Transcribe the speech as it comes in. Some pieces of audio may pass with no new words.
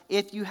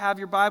if you have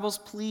your Bibles,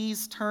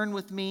 please turn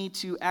with me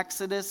to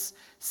Exodus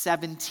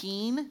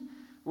 17.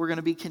 We're going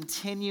to be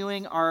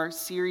continuing our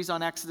series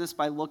on Exodus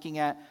by looking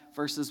at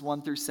verses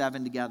 1 through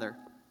 7 together.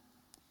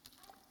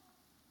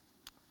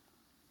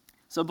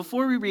 So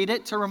before we read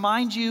it, to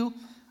remind you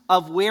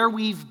of where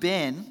we've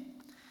been,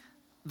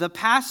 the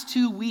past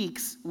 2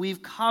 weeks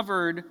we've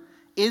covered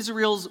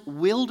Israel's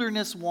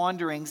wilderness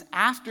wanderings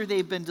after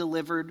they've been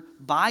delivered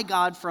by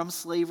God from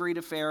slavery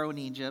to Pharaoh in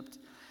Egypt,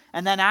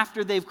 and then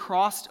after they've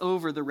crossed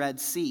over the Red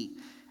Sea.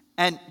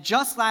 And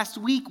just last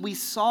week we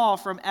saw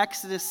from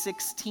Exodus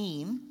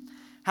 16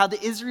 how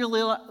the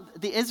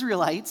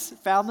Israelites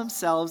found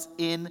themselves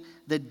in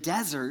the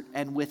desert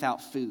and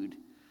without food.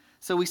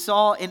 So we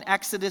saw in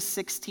Exodus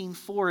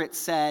 16:4 it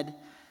said,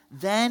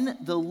 "Then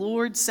the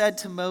Lord said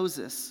to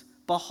Moses,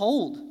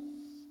 'Behold,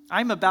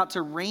 I am about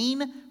to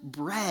rain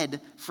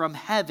bread from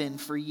heaven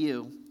for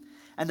you,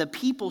 and the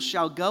people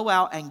shall go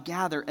out and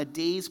gather a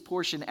day's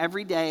portion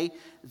every day,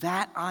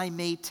 that I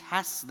may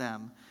test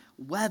them,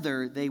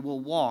 whether they will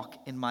walk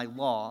in my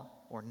law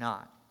or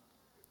not.'"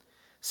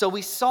 So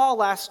we saw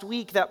last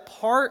week that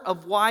part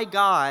of why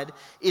God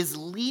is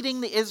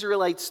leading the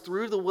Israelites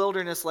through the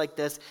wilderness like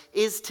this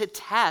is to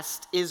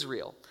test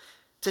Israel,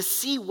 to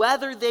see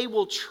whether they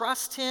will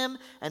trust him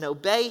and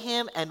obey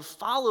him and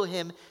follow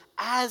him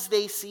as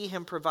they see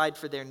him provide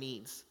for their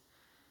needs.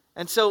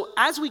 And so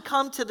as we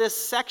come to this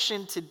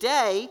section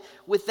today,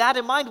 with that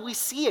in mind, we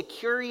see a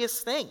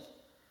curious thing.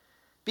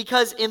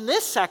 Because in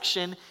this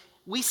section,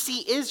 we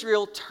see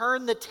Israel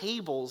turn the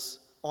tables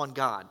on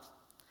God.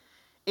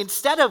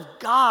 Instead of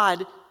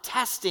God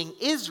testing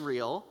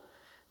Israel,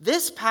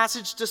 this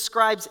passage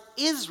describes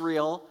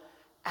Israel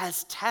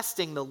as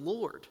testing the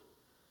Lord.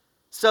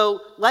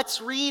 So let's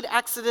read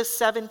Exodus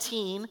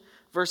 17,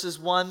 verses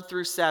 1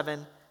 through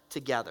 7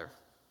 together.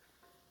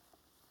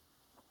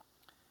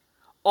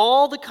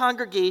 All the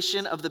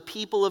congregation of the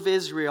people of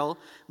Israel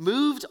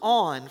moved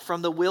on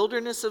from the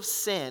wilderness of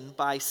sin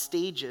by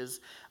stages,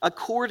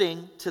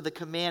 according to the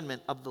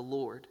commandment of the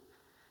Lord,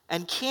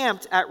 and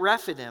camped at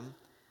Rephidim.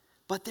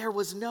 But there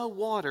was no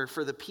water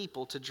for the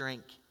people to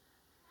drink.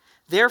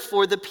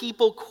 Therefore the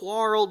people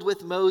quarreled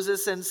with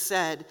Moses and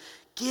said,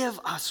 "Give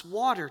us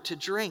water to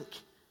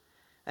drink."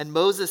 And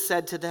Moses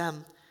said to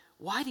them,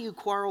 "Why do you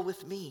quarrel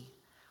with me?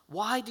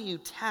 Why do you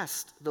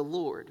test the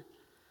Lord?"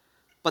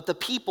 But the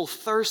people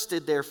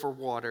thirsted there for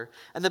water,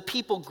 and the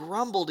people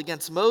grumbled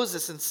against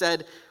Moses and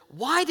said,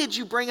 "Why did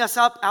you bring us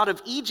up out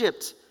of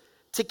Egypt?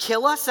 To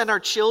kill us and our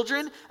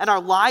children and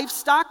our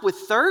livestock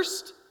with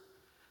thirst?"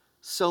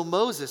 So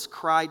Moses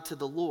cried to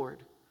the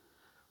Lord,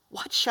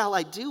 "What shall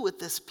I do with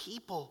this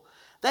people?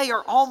 They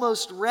are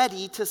almost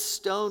ready to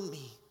stone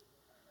me."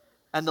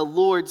 And the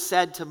Lord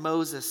said to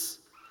Moses,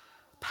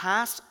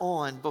 "Pass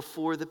on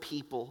before the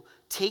people,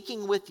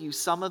 taking with you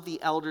some of the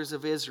elders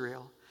of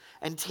Israel,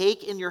 and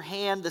take in your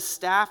hand the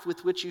staff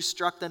with which you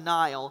struck the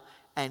Nile,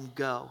 and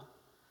go.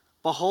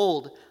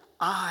 Behold,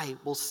 I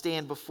will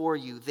stand before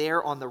you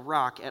there on the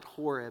rock at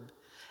Horeb,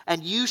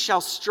 and you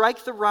shall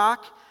strike the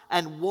rock,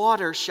 and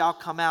water shall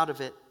come out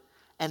of it,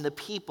 and the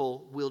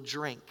people will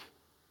drink."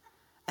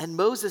 And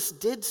Moses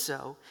did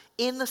so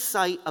in the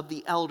sight of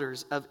the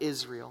elders of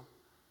Israel.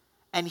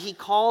 And he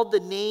called the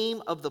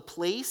name of the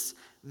place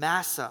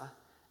Massah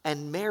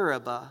and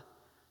Meribah,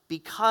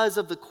 because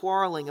of the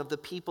quarreling of the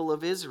people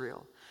of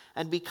Israel,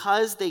 and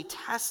because they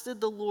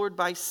tested the Lord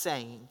by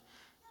saying,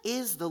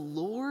 "Is the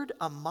Lord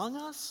among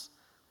us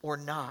or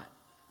not?"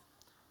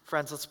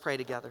 Friends, let's pray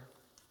together.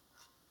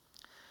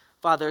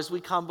 Father, as we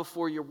come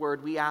before your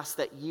word, we ask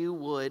that you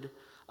would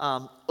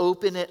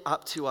open it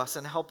up to us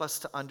and help us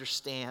to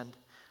understand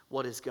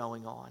what is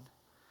going on.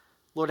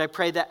 Lord, I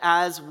pray that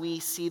as we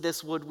see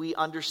this, would we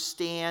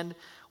understand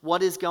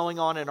what is going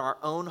on in our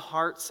own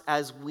hearts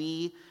as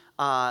we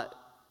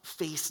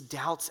face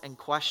doubts and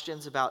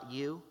questions about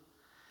you.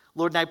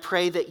 Lord, and I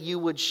pray that you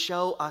would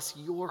show us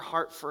your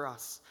heart for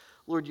us.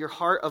 Lord, your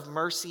heart of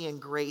mercy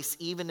and grace,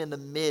 even in the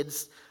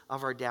midst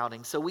of our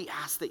doubting. So we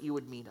ask that you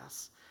would meet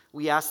us.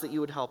 We ask that you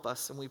would help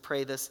us, and we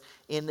pray this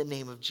in the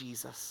name of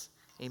Jesus.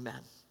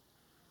 Amen.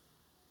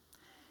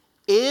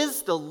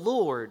 Is the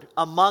Lord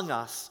among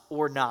us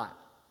or not?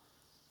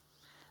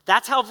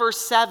 That's how verse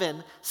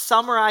 7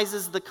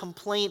 summarizes the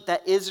complaint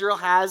that Israel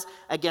has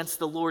against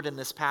the Lord in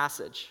this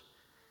passage.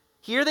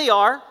 Here they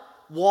are,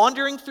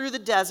 wandering through the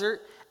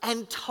desert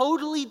and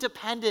totally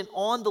dependent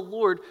on the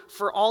Lord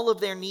for all of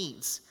their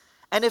needs.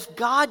 And if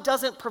God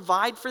doesn't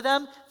provide for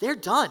them, they're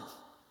done.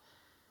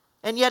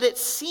 And yet it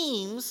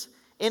seems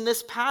in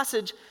this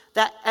passage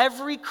that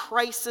every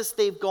crisis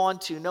they've gone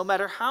to, no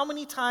matter how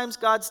many times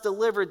God's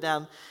delivered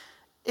them,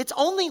 it's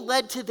only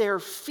led to their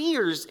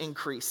fears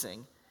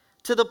increasing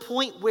to the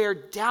point where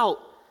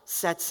doubt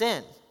sets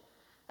in.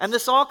 And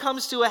this all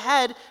comes to a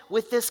head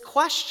with this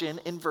question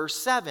in verse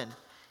 7.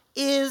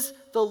 Is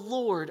the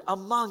Lord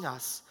among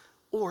us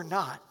or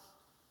not?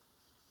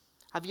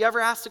 Have you ever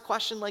asked a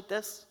question like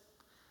this?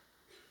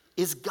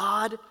 Is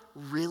God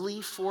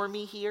really for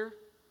me here?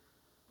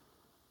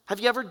 Have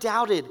you ever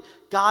doubted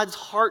God's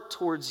heart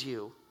towards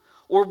you?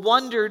 or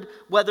wondered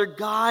whether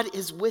God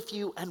is with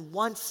you and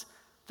wants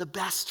the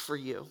best for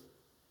you?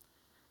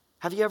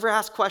 Have you ever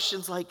asked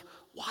questions like,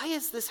 why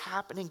is this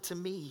happening to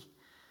me?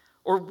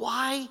 Or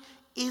why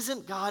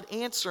isn't God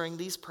answering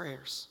these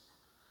prayers?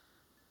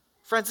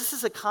 Friends, this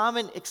is a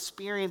common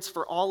experience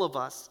for all of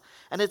us,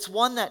 and it's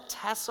one that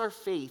tests our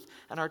faith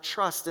and our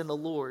trust in the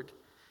Lord,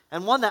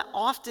 and one that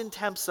often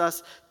tempts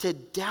us to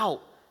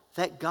doubt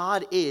that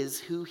God is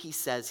who he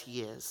says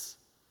he is.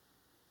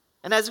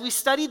 And as we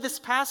study this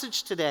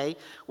passage today,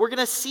 we're going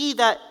to see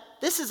that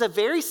this is a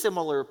very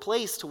similar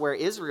place to where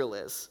Israel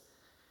is.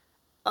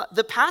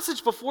 The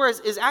passage before us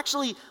is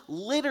actually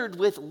littered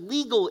with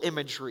legal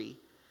imagery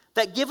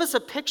that give us a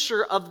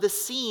picture of the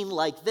scene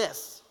like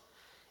this.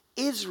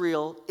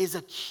 Israel is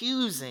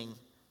accusing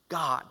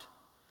God.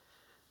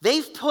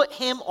 They've put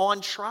him on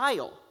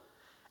trial,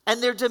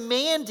 and they're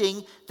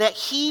demanding that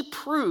he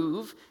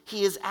prove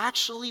he is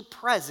actually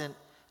present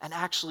and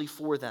actually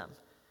for them,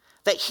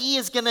 that he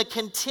is going to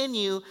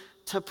continue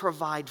to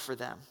provide for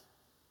them.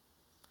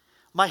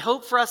 My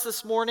hope for us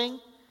this morning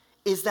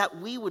is that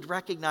we would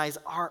recognize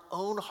our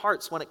own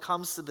hearts when it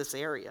comes to this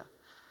area,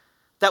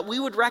 that we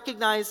would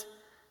recognize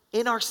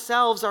in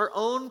ourselves our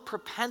own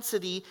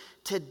propensity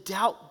to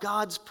doubt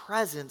God's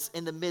presence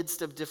in the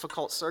midst of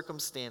difficult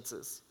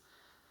circumstances.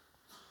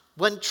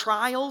 When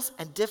trials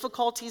and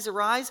difficulties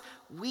arise,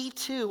 we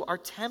too are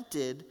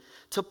tempted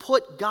to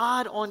put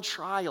God on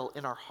trial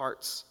in our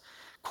hearts,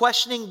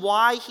 questioning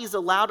why he's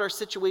allowed our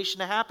situation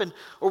to happen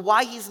or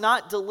why he's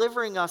not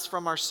delivering us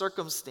from our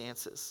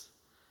circumstances.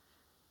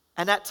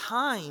 And at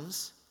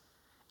times,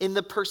 in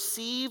the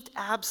perceived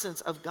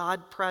absence of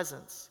God's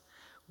presence,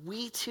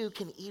 we too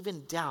can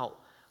even doubt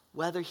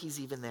whether he's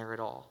even there at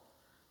all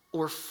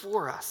or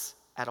for us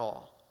at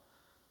all.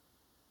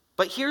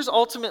 But here's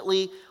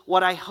ultimately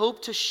what I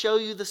hope to show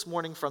you this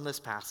morning from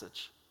this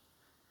passage.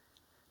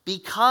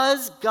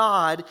 Because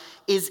God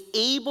is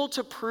able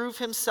to prove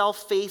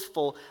himself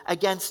faithful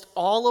against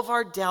all of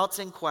our doubts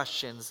and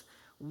questions,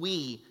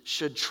 we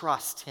should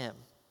trust him.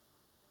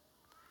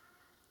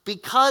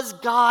 Because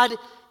God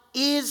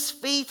is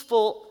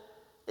faithful,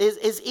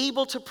 is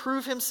able to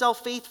prove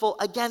himself faithful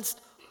against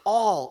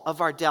all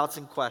of our doubts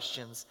and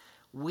questions,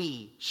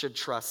 we should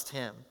trust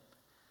him.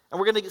 And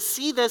we're going to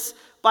see this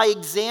by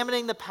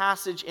examining the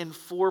passage in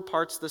 4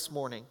 parts this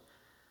morning.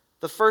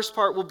 The first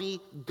part will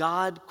be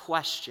God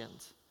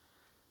questioned.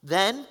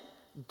 Then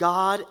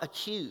God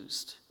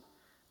accused.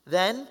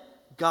 Then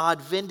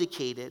God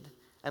vindicated.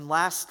 And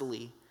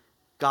lastly,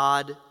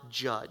 God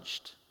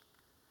judged.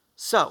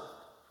 So,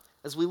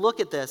 as we look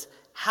at this,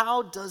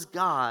 how does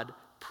God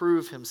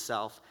prove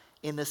himself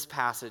in this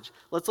passage?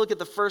 Let's look at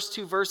the first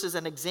 2 verses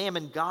and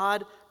examine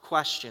God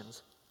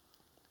questions.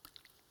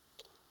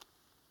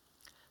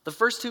 The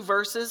first 2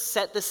 verses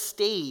set the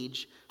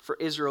stage for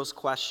Israel's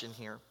question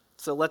here.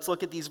 So let's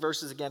look at these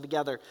verses again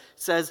together. It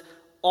says,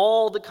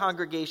 all the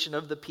congregation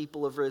of the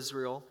people of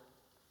Israel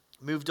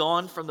moved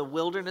on from the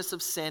wilderness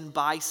of sin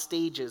by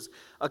stages,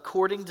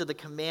 according to the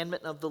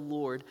commandment of the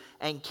Lord,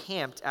 and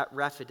camped at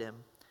Rephidim.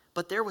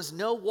 But there was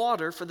no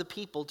water for the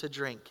people to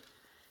drink.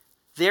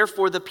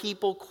 Therefore the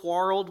people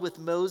quarreled with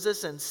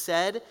Moses and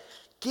said,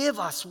 give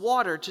us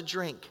water to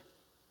drink.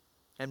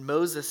 And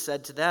Moses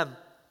said to them,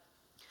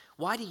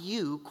 why do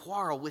you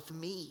quarrel with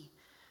me?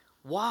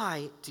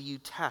 Why do you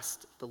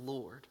test the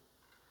Lord?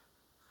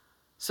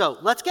 So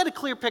let's get a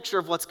clear picture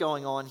of what's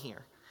going on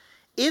here.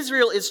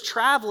 Israel is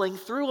traveling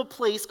through a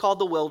place called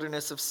the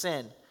wilderness of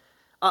sin.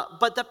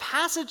 But the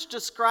passage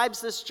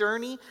describes this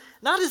journey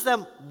not as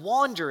them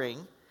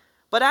wandering,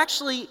 but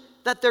actually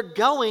that they're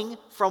going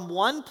from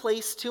one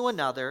place to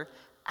another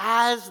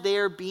as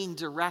they're being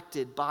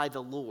directed by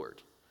the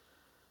Lord.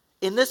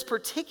 In this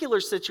particular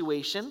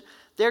situation,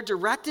 they're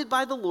directed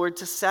by the Lord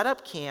to set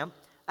up camp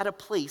at a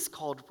place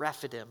called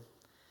Rephidim.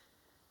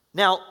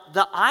 Now,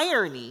 the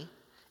irony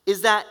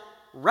is that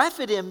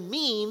Rephidim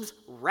means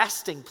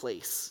resting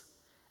place.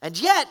 And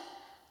yet,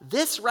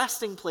 this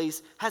resting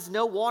place has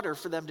no water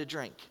for them to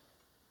drink.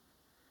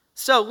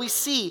 So we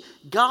see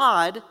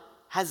God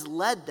has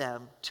led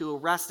them to a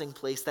resting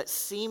place that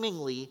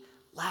seemingly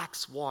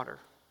lacks water.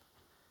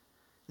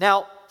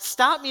 Now,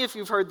 stop me if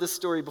you've heard this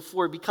story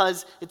before,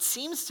 because it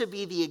seems to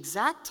be the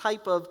exact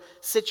type of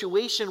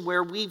situation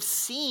where we've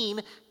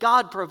seen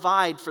God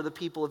provide for the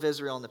people of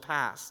Israel in the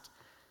past.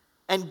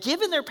 And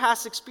given their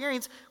past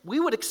experience,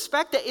 we would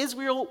expect that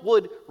Israel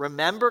would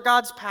remember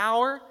God's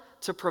power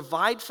to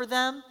provide for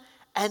them,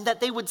 and that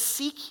they would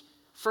seek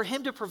for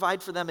him to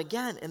provide for them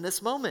again in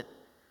this moment.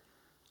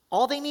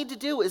 All they need to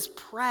do is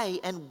pray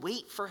and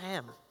wait for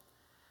him.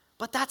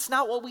 But that's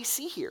not what we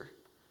see here.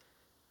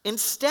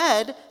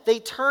 Instead, they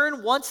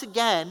turn once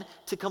again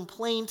to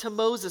complain to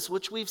Moses,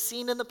 which we've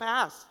seen in the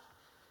past.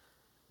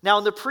 Now,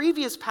 in the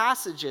previous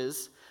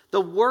passages,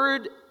 the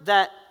word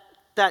that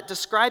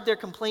described their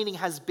complaining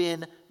has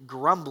been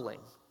grumbling.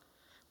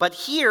 But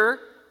here,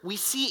 we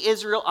see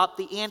Israel up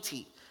the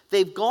ante.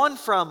 They've gone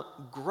from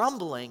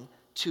grumbling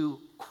to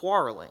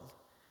quarreling.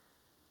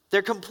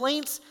 Their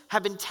complaints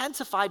have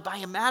intensified by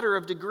a matter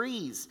of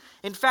degrees.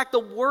 In fact, the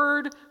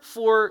word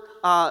for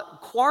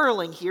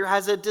quarreling here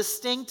has a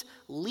distinct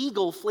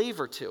legal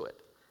flavor to it.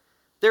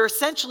 They're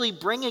essentially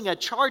bringing a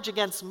charge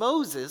against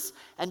Moses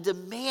and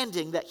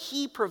demanding that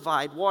he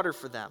provide water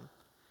for them.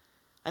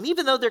 And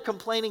even though they're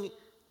complaining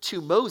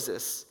to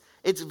Moses,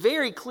 it's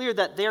very clear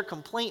that their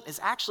complaint is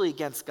actually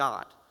against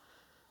God,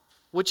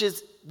 which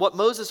is what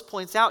Moses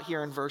points out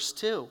here in verse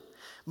 2.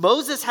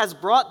 Moses has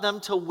brought them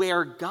to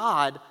where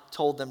God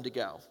told them to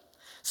go.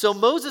 So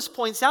Moses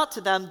points out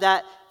to them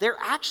that they're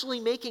actually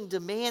making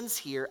demands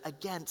here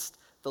against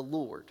the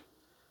Lord.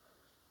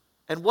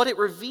 And what it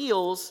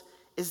reveals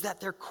is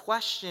that they're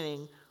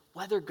questioning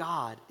whether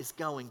God is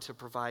going to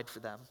provide for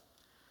them.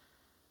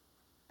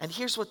 And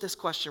here's what this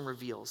question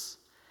reveals.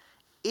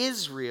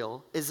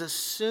 Israel is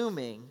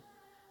assuming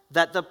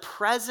that the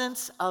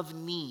presence of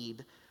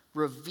need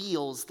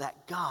reveals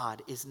that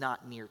God is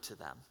not near to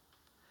them.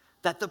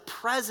 That the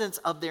presence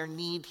of their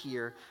need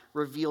here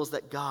reveals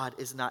that God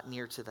is not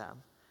near to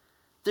them.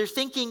 They're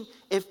thinking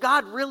if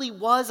God really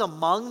was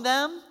among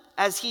them,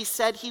 as he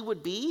said he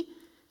would be,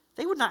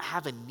 they would not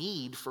have a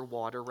need for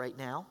water right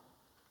now.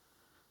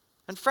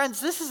 And friends,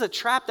 this is a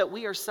trap that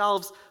we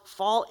ourselves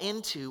fall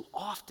into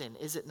often,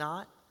 is it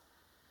not?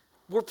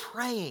 We're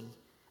praying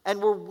and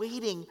we're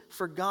waiting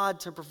for God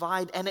to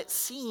provide, and it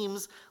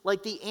seems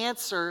like the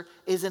answer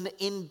is an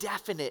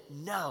indefinite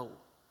no.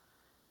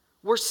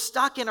 We're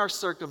stuck in our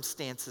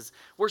circumstances.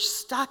 We're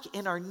stuck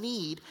in our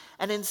need.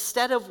 And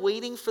instead of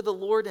waiting for the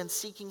Lord and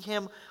seeking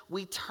him,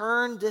 we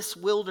turn this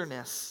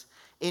wilderness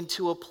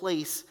into a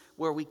place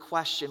where we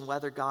question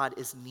whether God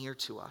is near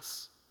to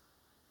us.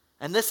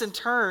 And this in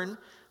turn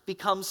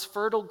becomes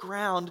fertile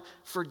ground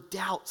for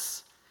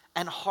doubts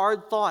and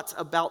hard thoughts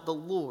about the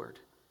Lord.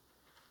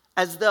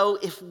 As though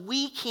if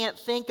we can't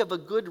think of a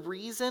good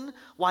reason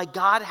why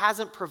God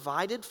hasn't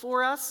provided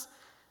for us,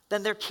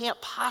 then there can't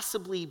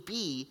possibly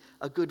be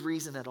a good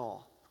reason at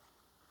all.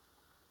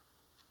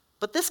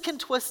 But this can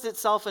twist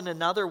itself in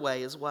another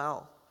way as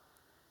well.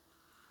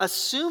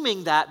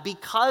 Assuming that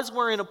because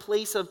we're in a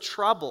place of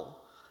trouble,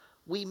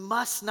 we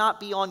must not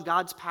be on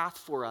God's path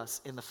for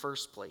us in the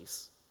first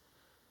place.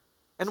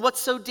 And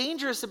what's so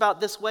dangerous about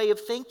this way of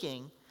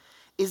thinking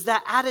is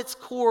that at its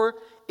core,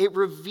 it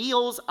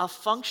reveals a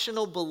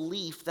functional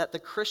belief that the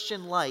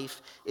Christian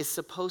life is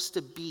supposed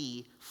to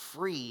be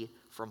free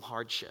from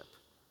hardship.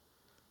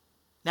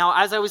 Now,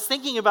 as I was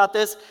thinking about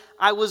this,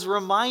 I was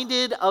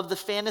reminded of the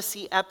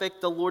fantasy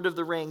epic The Lord of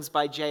the Rings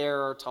by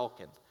J.R.R.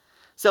 Tolkien.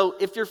 So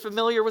if you're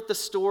familiar with the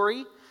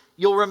story,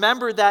 you'll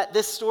remember that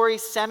this story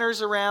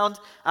centers around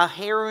a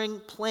harrowing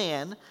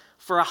plan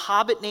for a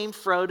hobbit named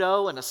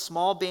Frodo and a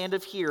small band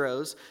of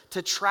heroes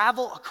to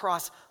travel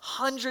across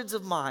hundreds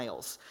of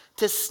miles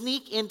to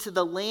sneak into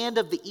the land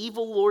of the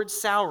evil Lord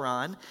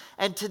Sauron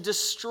and to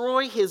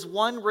destroy his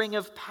one ring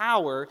of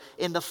power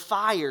in the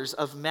fires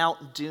of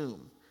Mount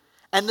Doom.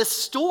 And the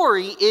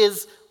story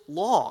is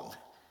long.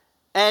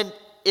 And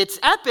it's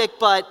epic,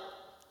 but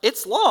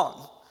it's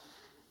long.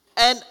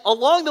 And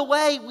along the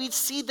way, we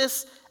see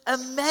this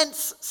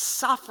immense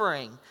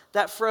suffering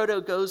that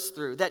Frodo goes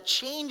through that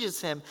changes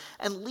him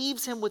and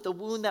leaves him with a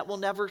wound that will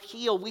never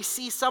heal. We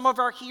see some of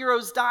our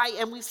heroes die,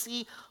 and we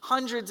see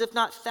hundreds, if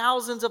not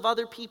thousands, of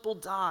other people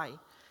die.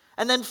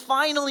 And then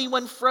finally,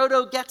 when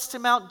Frodo gets to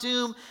Mount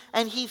Doom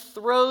and he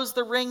throws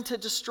the ring to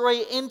destroy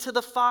it into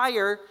the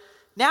fire,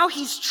 now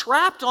he's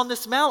trapped on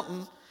this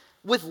mountain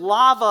with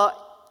lava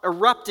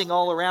erupting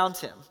all around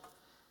him.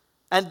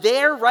 And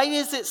there, right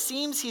as it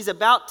seems he's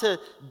about to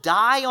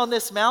die on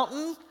this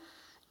mountain,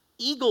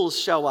 eagles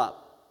show up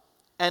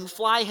and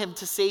fly him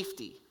to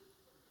safety.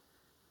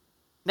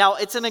 Now,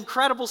 it's an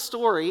incredible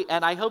story,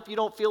 and I hope you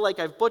don't feel like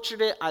I've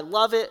butchered it. I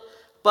love it.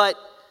 But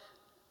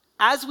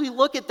as we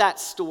look at that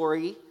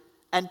story,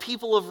 and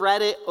people have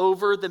read it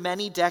over the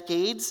many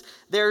decades,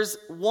 there's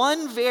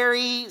one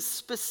very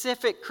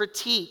specific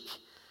critique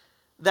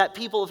that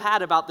people have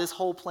had about this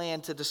whole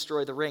plan to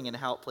destroy the ring and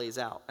how it plays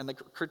out. And the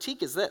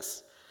critique is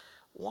this: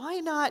 why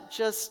not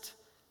just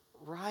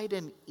ride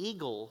an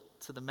eagle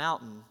to the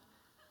mountain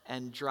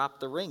and drop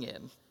the ring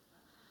in?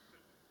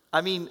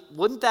 I mean,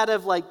 wouldn't that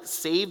have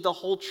saved the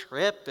whole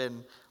trip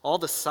and all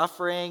the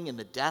suffering and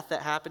the death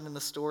that happened in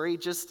the story?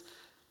 Just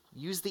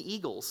use the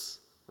eagles,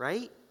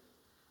 right?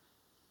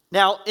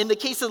 Now, in the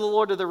case of The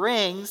Lord of the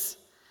Rings,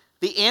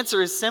 the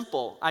answer is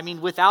simple. I mean,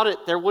 without it,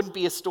 there wouldn't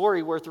be a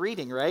story worth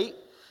reading, right?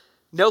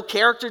 No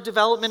character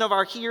development of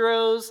our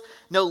heroes,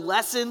 no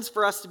lessons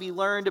for us to be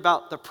learned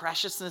about the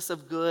preciousness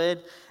of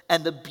good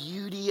and the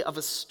beauty of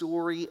a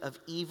story of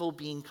evil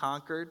being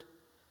conquered.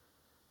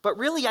 But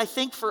really, I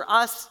think for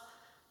us,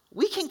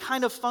 we can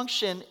kind of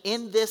function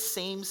in this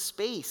same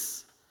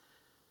space.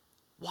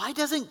 Why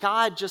doesn't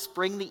God just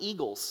bring the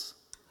eagles?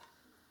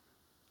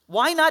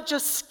 Why not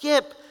just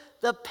skip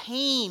the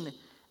pain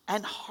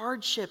and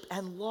hardship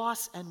and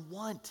loss and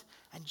want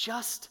and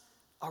just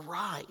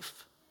arrive?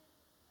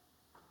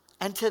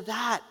 And to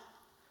that,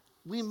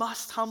 we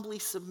must humbly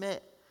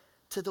submit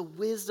to the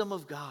wisdom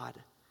of God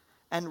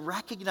and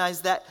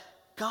recognize that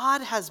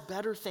God has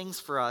better things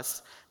for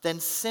us than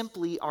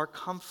simply our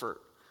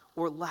comfort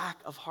or lack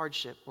of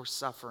hardship or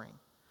suffering.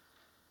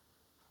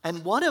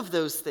 And one of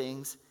those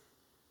things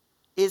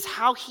is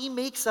how he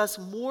makes us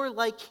more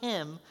like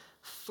him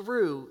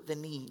through the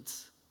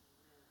needs.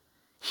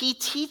 He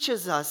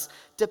teaches us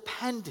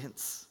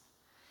dependence.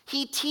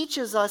 He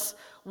teaches us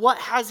what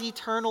has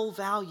eternal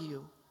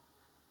value.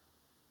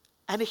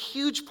 And a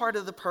huge part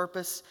of the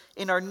purpose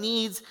in our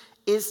needs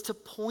is to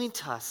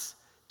point us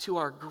to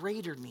our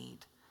greater need,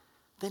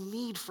 the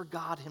need for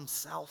God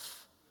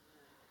himself.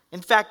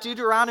 In fact,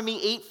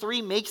 Deuteronomy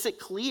 8:3 makes it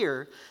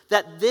clear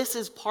that this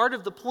is part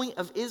of the point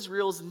of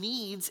Israel's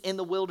needs in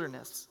the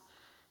wilderness.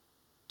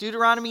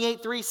 Deuteronomy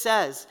 8:3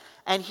 says,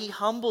 "And he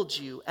humbled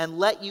you and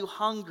let you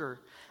hunger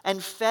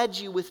and fed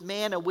you with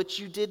manna which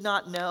you did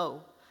not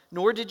know,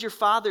 nor did your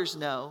fathers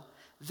know,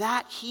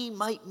 that he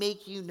might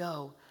make you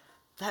know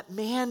that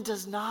man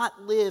does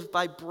not live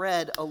by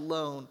bread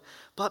alone,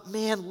 but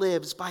man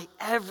lives by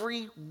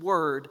every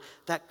word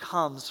that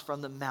comes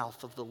from the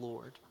mouth of the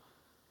Lord."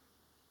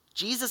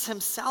 Jesus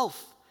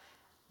himself,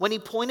 when he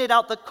pointed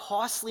out the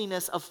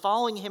costliness of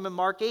following him in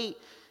Mark 8,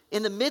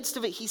 in the midst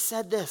of it, he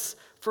said this,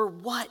 "For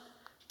what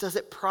does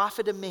it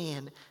profit a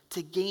man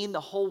to gain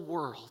the whole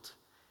world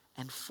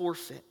and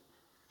forfeit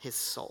his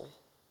soul?"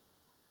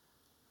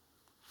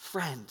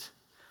 Friend,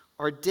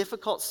 are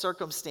difficult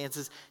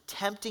circumstances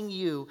tempting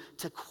you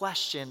to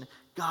question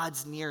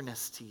God's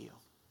nearness to you?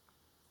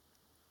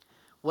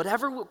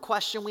 Whatever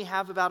question we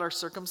have about our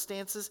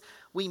circumstances,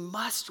 we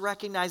must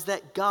recognize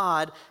that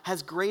God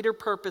has greater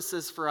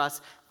purposes for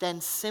us than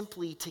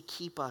simply to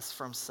keep us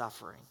from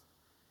suffering.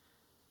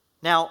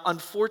 Now,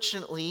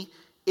 unfortunately,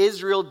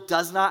 Israel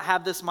does not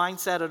have this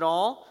mindset at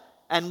all,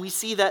 and we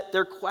see that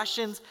their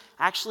questions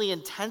actually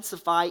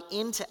intensify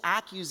into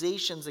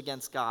accusations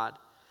against God.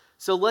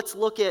 So let's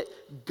look at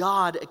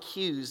God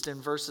accused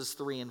in verses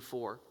 3 and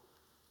 4.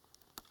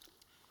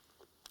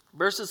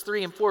 Verses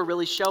 3 and 4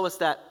 really show us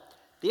that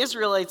the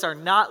Israelites are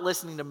not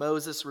listening to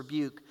Moses'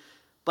 rebuke,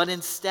 but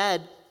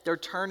instead they're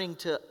turning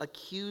to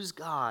accuse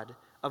God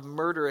of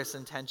murderous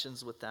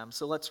intentions with them.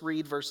 So let's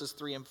read verses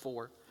 3 and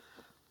 4.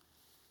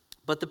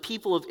 "But the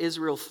people of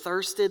Israel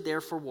thirsted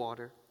there for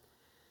water,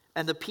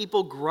 and the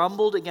people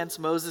grumbled against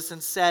Moses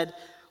and said,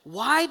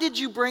 'Why did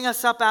you bring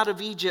us up out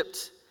of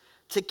Egypt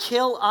to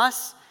kill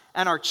us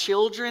and our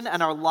children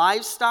and our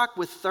livestock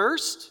with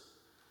thirst?'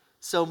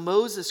 So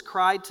Moses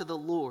cried to the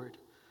Lord,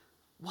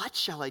 'What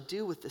shall I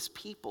do with this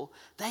people?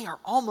 They are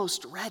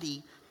almost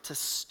ready to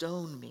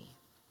stone me.'"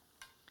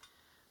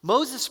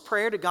 Moses'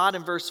 prayer to God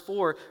in verse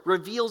 4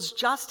 reveals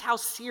just how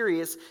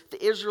serious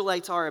the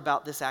Israelites are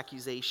about this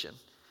accusation.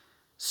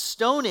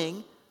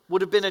 Stoning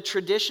would have been a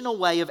traditional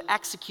way of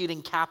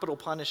executing capital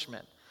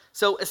punishment.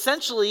 So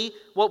essentially,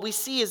 what we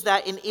see is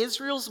that in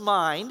Israel's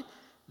mind,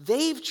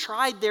 they've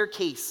tried their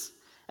case,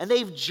 and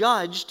they've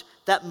judged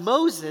that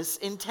Moses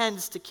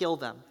intends to kill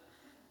them.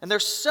 And they're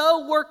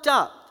so worked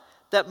up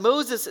that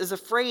Moses is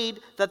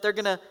afraid that they're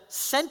going to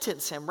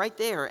sentence him right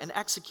there and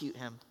execute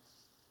him.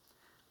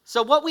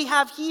 So what we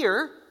have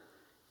here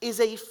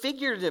is a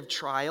figurative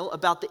trial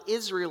about the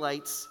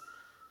Israelites,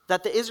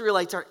 that the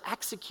Israelites are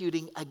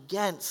executing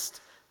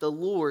against the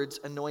Lord's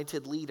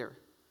anointed leader.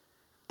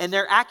 And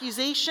their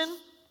accusation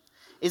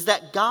is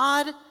that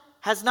God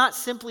has not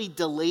simply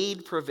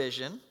delayed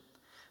provision,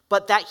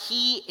 but that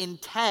he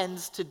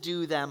intends to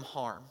do them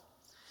harm.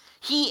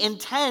 He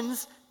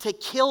intends to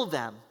kill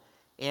them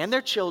and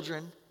their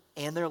children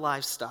and their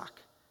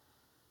livestock.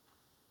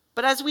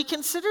 But as we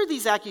consider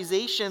these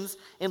accusations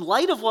in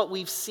light of what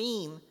we've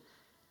seen,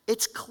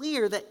 it's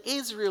clear that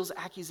Israel's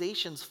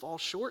accusations fall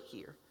short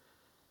here.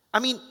 I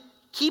mean,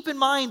 keep in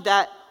mind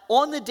that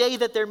on the day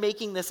that they're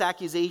making this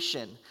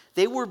accusation,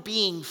 they were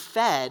being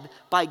fed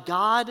by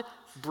God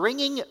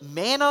bringing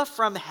manna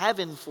from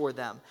heaven for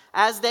them,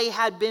 as they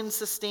had been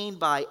sustained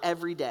by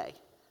every day.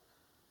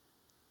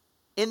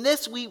 In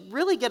this, we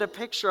really get a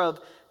picture of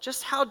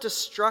just how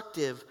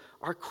destructive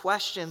our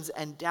questions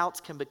and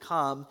doubts can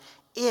become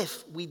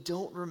if we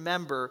don't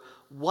remember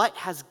what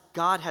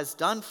God has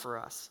done for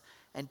us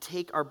and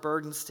take our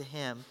burdens to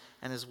him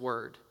and his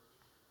word.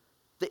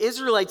 The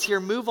Israelites here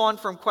move on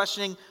from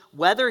questioning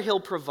whether he'll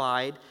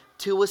provide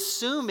to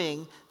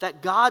assuming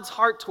that God's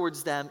heart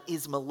towards them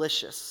is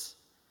malicious.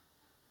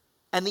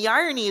 And the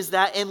irony is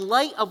that in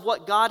light of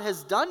what God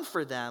has done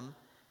for them,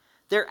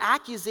 their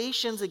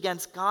accusations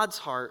against God's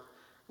heart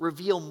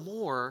reveal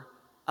more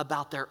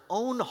about their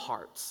own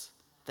hearts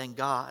than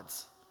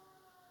God's.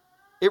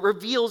 It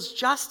reveals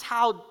just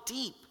how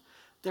deep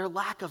their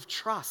lack of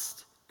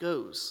trust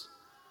goes.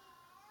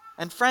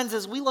 And friends,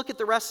 as we look at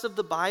the rest of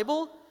the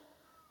Bible,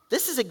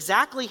 this is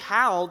exactly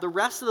how the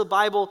rest of the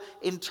Bible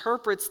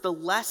interprets the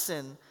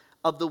lesson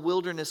of the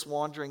wilderness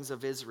wanderings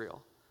of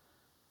Israel.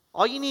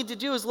 All you need to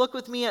do is look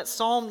with me at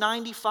Psalm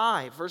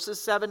 95,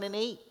 verses 7 and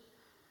 8.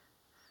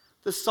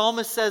 The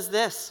psalmist says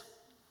this,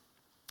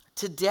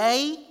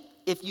 "Today,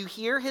 if you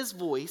hear his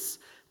voice,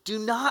 do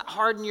not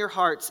harden your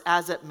hearts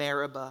as at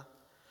Meribah,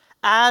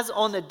 as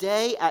on the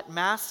day at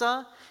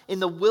Massah, in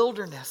the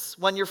wilderness,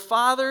 when your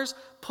fathers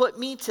put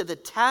me to the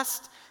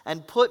test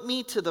and put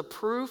me to the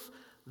proof,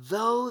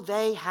 though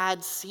they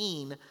had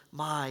seen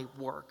my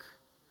work.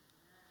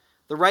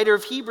 The writer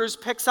of Hebrews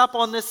picks up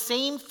on this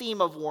same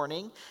theme of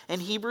warning in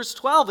Hebrews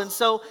 12. And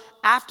so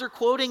after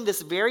quoting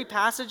this very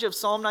passage of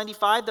Psalm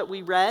 95 that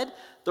we read,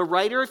 the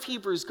writer of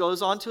Hebrews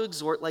goes on to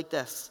exhort like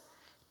this: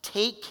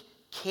 "Take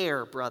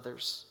care,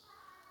 brothers,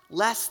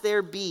 lest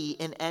there be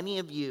in any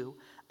of you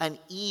an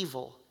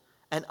evil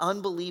and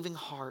unbelieving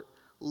heart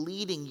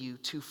leading you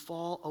to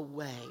fall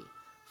away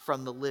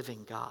from the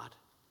living God."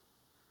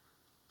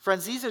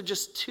 Friends, these are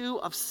just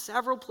two of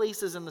several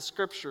places in the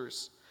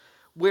scriptures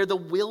where the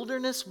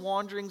wilderness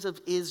wanderings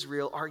of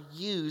Israel are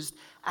used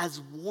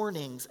as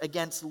warnings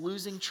against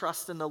losing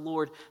trust in the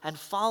Lord and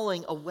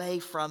falling away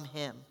from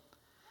Him.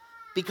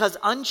 Because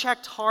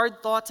unchecked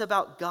hard thoughts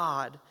about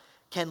God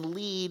can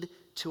lead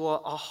to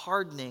a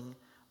hardening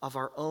of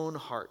our own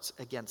hearts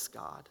against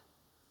God.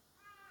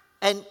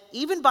 And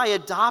even by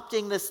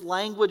adopting this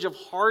language of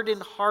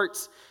hardened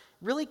hearts,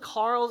 really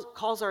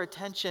calls our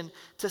attention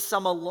to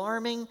some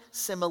alarming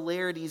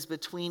similarities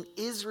between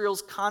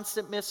Israel's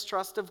constant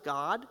mistrust of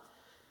God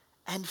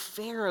and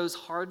Pharaoh's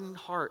hardened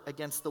heart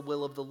against the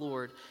will of the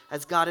Lord,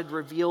 as God had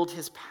revealed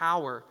His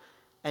power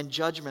and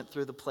judgment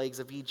through the plagues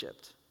of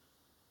Egypt.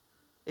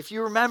 If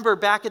you remember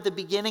back at the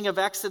beginning of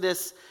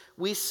Exodus,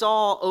 we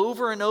saw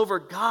over and over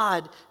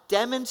God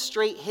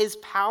demonstrate His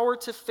power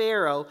to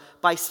Pharaoh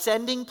by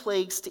sending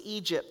plagues to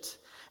Egypt.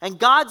 And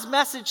God's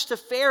message to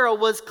Pharaoh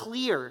was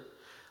clear: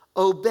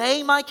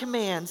 obey my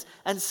commands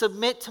and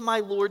submit to my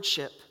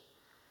lordship.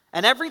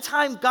 And every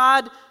time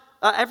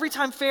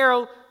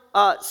Pharaoh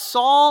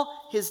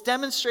saw his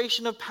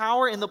demonstration of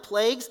power in the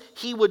plagues,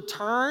 he would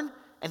turn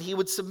and he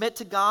would submit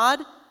to God,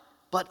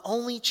 but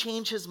only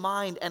change his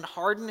mind and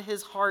harden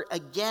his heart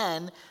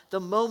again the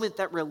moment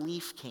that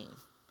relief came.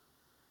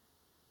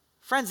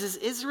 Friends, is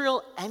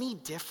Israel any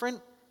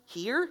different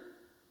here?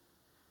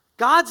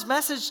 God's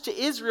message to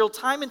Israel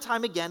time and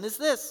time again is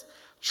this: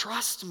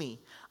 trust me,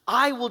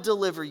 I will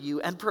deliver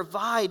you and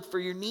provide for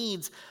your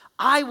needs.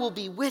 I will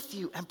be with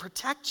you and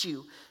protect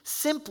you.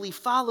 Simply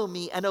follow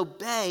me and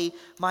obey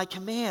my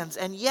commands.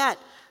 And yet,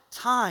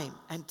 time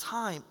and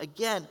time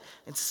again,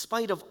 in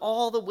spite of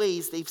all the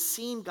ways they've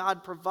seen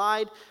God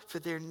provide for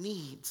their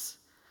needs,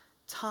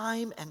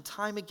 time and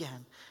time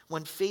again,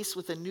 when faced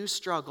with a new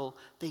struggle,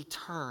 they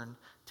turn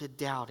to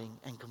doubting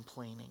and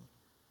complaining.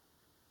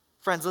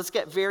 Friends, let's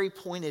get very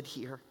pointed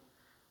here.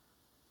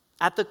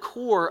 At the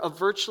core of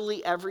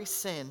virtually every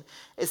sin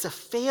is a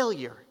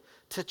failure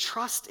to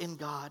trust in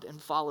God and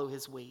follow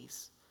His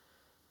ways.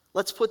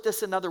 Let's put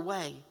this another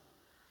way.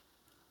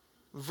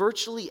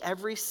 Virtually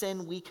every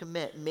sin we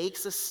commit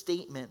makes a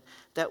statement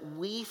that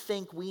we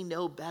think we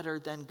know better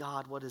than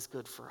God what is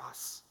good for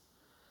us.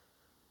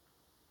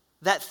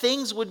 That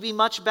things would be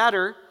much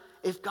better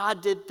if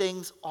God did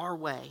things our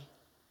way.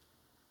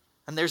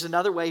 And there's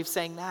another way of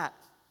saying that.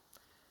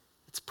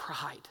 It's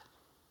pride.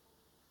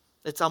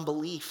 It's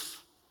unbelief.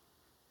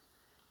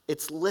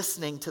 It's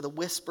listening to the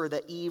whisper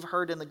that Eve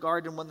heard in the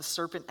garden when the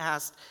serpent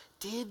asked,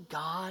 "Did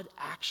God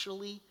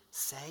actually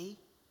say?"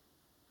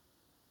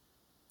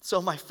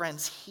 So, my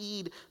friends,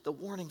 heed the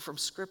warning from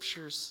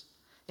scriptures.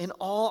 In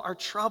all our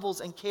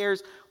troubles and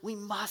cares, we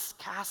must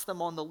cast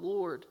them on the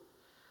Lord.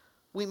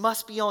 We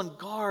must be on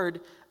guard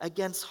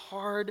against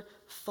hard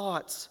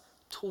thoughts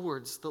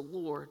towards the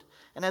Lord.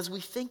 And as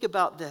we think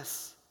about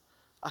this,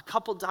 a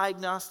couple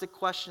diagnostic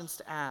questions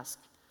to ask.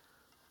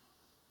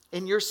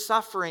 In your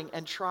suffering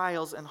and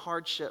trials and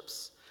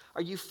hardships,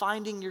 are you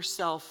finding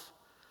yourself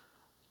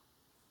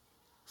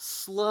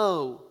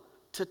slow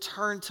to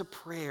turn to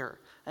prayer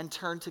and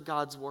turn to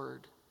God's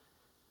word?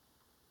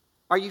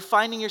 Are you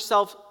finding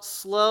yourself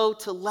slow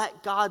to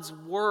let God's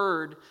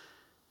word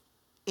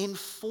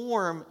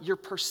inform your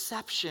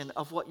perception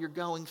of what you're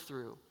going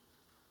through?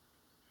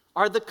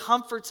 Are the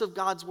comforts of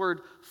God's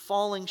word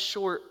falling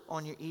short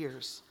on your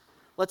ears?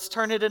 Let's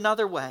turn it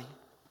another way.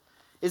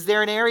 Is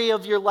there an area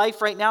of your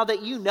life right now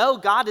that you know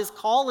God is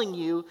calling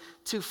you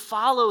to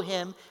follow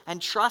Him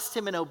and trust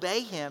Him and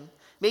obey Him?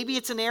 Maybe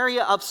it's an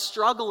area of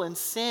struggle and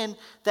sin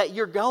that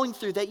you're going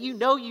through that you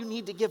know you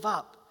need to give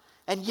up.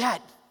 And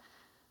yet,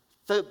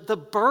 the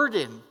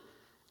burden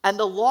and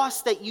the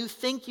loss that you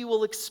think you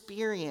will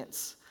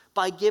experience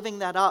by giving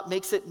that up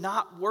makes it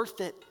not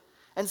worth it.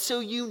 And so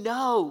you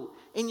know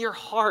in your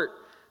heart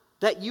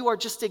that you are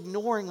just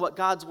ignoring what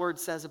God's word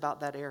says about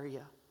that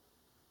area.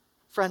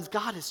 Friends,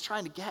 God is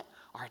trying to get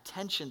our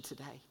attention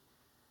today.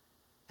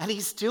 And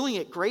He's doing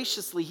it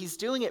graciously. He's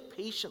doing it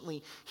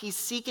patiently. He's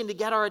seeking to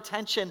get our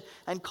attention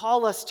and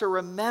call us to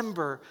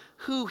remember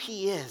who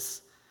He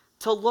is,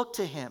 to look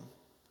to Him.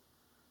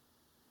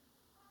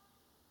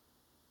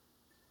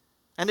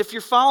 And if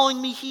you're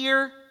following me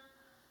here,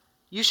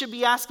 you should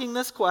be asking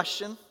this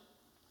question: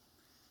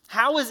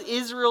 how is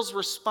Israel's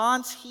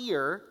response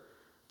here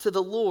to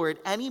the Lord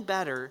any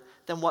better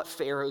than what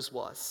Pharaoh's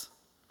was?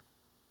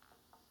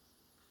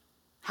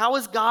 How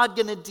is God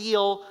going to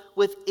deal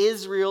with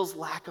Israel's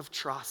lack of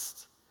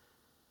trust?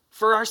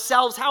 for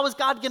ourselves? How is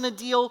God going to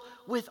deal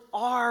with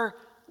our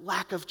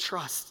lack of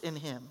trust in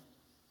him?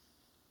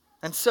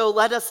 And so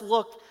let us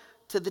look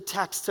to the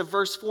text, to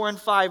verse 4 and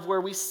 5,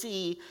 where we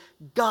see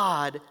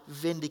God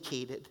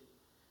vindicated.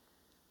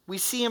 We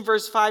see in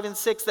verse 5 and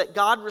 6 that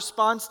God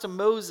responds to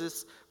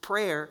Moses'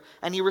 prayer,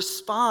 and he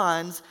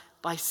responds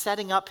by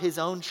setting up his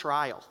own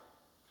trial.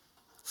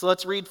 So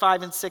let's read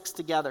 5 and 6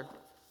 together.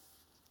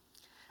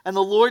 And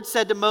the Lord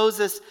said to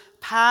Moses,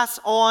 "Pass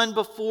on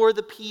before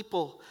the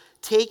people,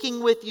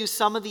 taking with you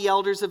some of the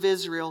elders of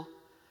Israel,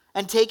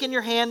 and take in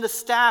your hand the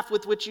staff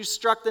with which you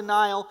struck the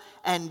Nile,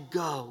 and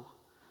go.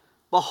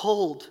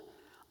 Behold,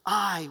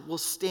 I will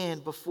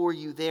stand before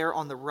you there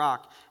on the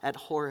rock at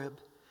Horeb.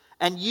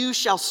 And you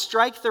shall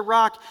strike the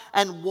rock,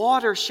 and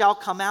water shall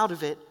come out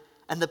of it,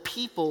 and the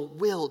people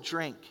will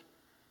drink."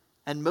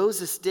 And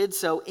Moses did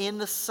so in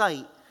the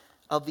sight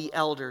of the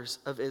elders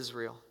of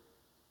Israel.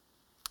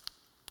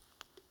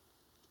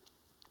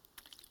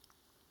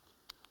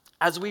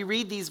 As we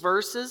read these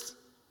verses,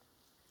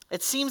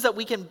 it seems that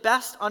we can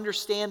best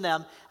understand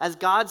them as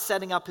God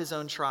setting up his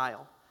own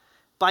trial.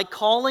 By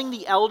calling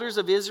the elders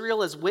of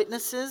Israel as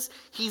witnesses,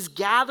 he's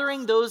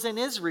gathering those in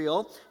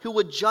Israel who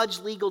would judge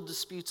legal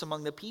disputes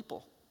among the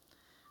people.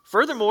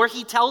 Furthermore,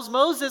 he tells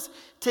Moses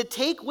to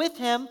take with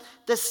him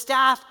the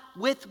staff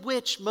with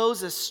which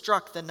Moses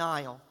struck the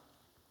Nile.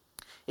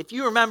 If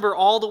you remember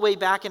all the way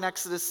back in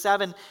Exodus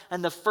 7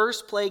 and the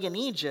first plague in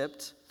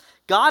Egypt,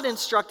 God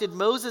instructed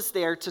Moses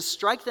there to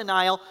strike the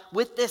Nile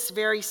with this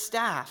very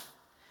staff.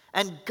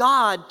 And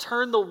God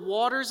turned the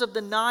waters of the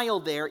Nile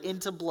there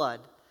into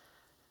blood.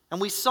 And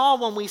we saw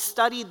when we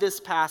studied this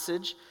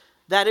passage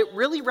that it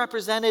really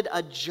represented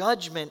a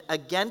judgment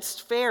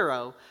against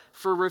Pharaoh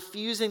for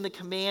refusing the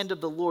command of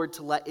the Lord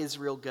to let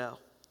Israel go.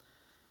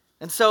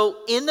 And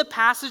so in the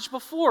passage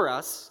before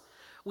us,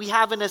 we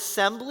have an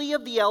assembly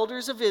of the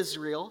elders of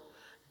Israel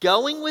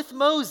going with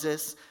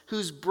Moses,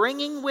 who's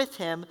bringing with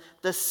him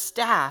the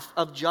staff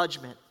of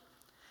judgment.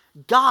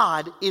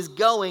 God is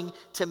going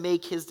to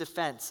make his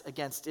defense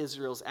against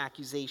Israel's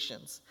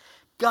accusations.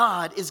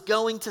 God is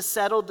going to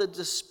settle the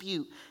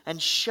dispute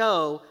and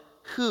show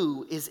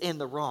who is in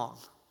the wrong.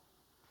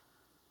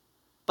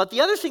 But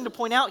the other thing to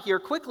point out here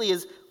quickly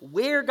is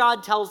where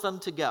God tells them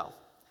to go.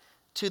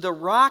 To the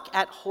rock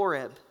at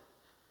Horeb.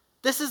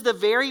 This is the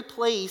very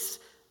place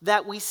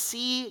that we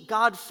see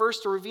God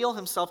first reveal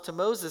himself to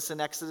Moses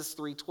in Exodus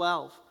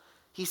 3:12.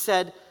 He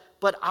said,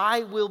 "But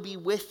I will be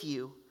with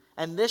you,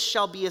 and this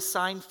shall be a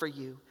sign for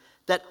you,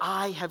 that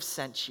I have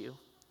sent you.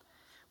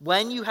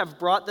 When you have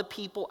brought the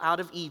people out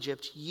of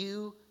Egypt,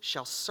 you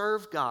shall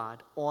serve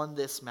God on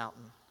this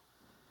mountain."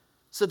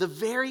 So the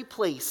very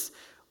place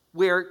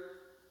where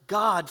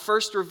God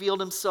first revealed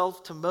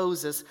himself to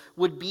Moses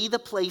would be the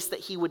place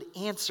that he would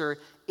answer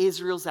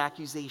Israel's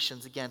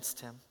accusations against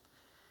him.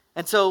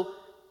 And so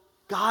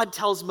God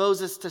tells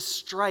Moses to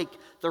strike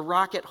the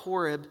rock at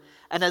Horeb,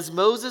 and as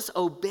Moses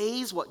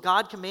obeys what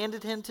God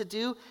commanded him to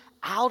do,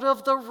 out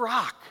of the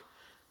rock,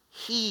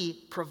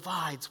 he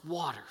provides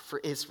water for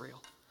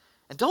Israel.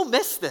 And don't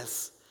miss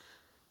this.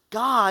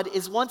 God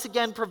is once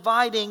again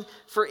providing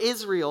for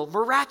Israel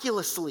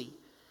miraculously.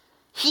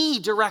 He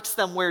directs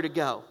them where to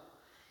go.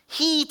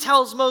 He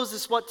tells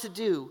Moses what to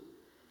do.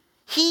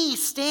 He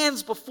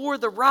stands before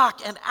the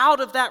rock, and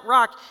out of that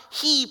rock,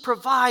 he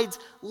provides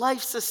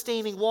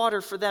life-sustaining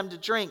water for them to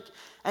drink.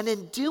 And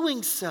in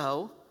doing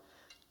so,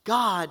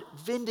 God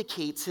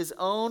vindicates his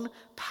own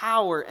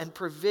power and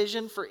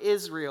provision for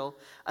Israel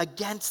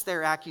against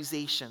their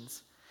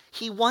accusations.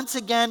 He once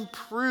again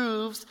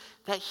proves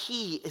that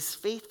he is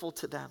faithful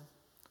to them.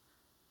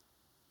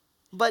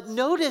 But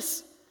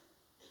notice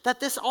that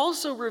this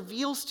also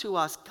reveals to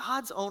us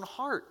God's own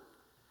heart.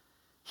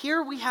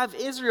 Here we have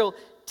Israel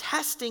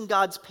testing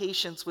God's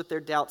patience with their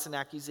doubts and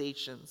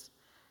accusations.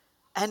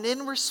 And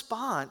in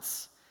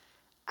response,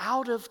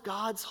 out of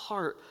God's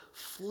heart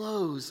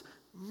flows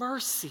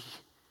mercy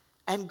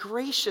and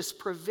gracious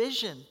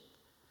provision.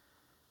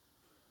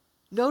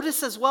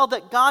 Notice as well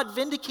that God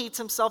vindicates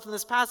himself in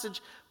this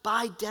passage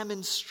by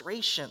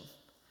demonstration.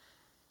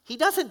 He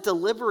doesn't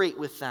deliberate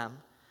with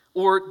them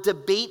or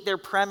debate their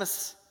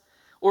premise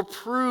or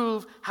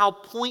prove how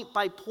point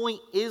by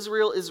point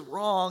Israel is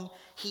wrong.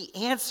 He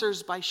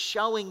answers by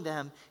showing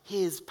them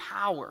his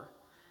power.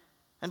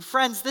 And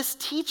friends, this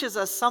teaches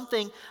us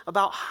something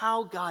about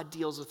how God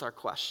deals with our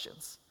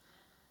questions.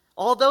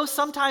 Although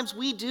sometimes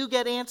we do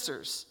get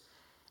answers,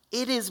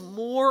 it is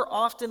more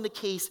often the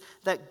case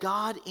that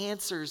God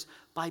answers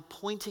by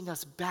pointing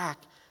us back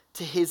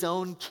to his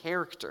own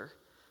character,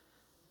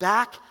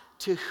 back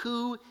to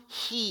who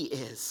he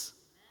is.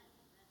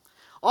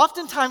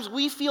 Oftentimes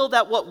we feel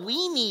that what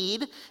we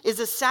need is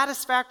a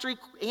satisfactory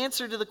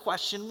answer to the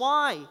question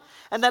why,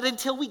 and that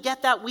until we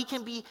get that, we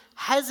can be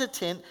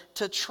hesitant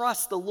to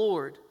trust the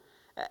Lord.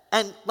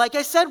 And like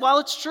I said, while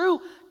it's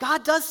true,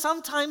 God does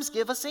sometimes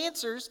give us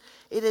answers,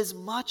 it is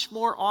much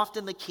more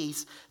often the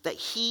case that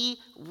he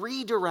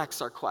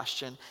redirects our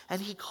question and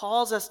he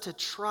calls us to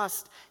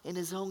trust in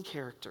his own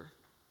character.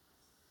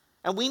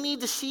 And we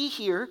need to see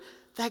here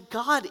that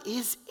God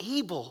is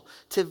able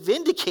to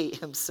vindicate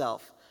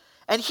himself.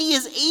 And he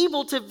is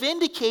able to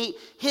vindicate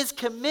his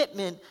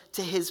commitment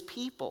to his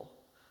people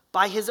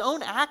by his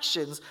own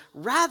actions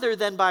rather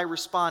than by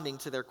responding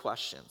to their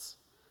questions.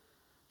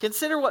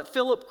 Consider what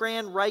Philip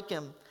Grand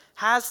Ryken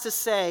has to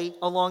say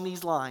along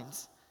these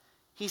lines.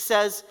 He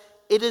says,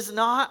 "It is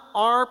not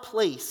our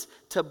place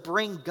to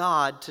bring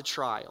God to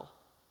trial.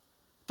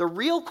 The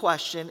real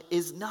question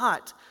is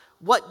not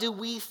what do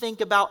we think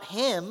about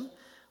him,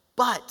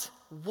 but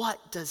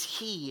what does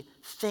he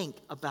think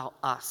about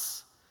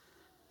us?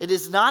 It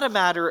is not a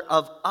matter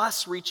of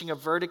us reaching a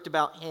verdict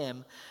about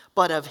him,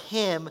 but of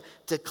him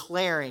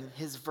declaring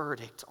his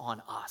verdict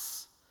on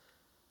us."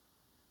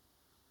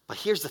 But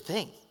here's the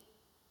thing.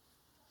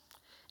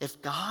 If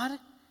God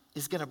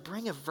is going to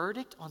bring a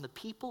verdict on the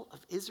people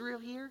of Israel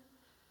here,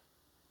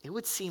 it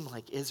would seem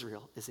like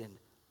Israel is in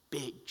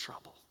big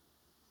trouble.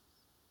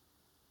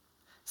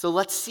 So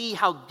let's see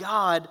how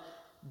God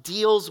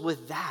deals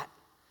with that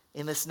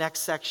in this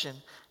next section.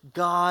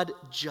 God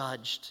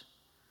judged.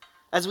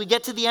 As we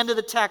get to the end of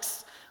the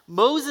text,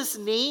 Moses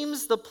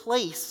names the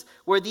place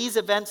where these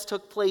events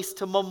took place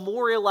to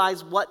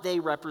memorialize what they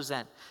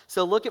represent.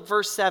 So look at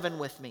verse 7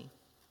 with me.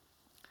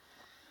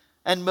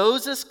 "And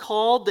Moses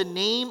called the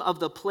name of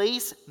the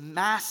place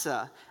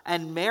Massah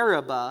and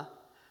Meribah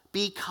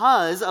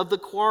because of the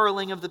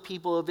quarreling of the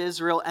people of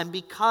Israel and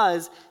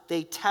because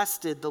they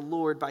tested the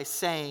Lord by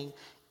saying,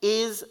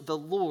 'Is the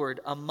Lord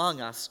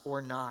among us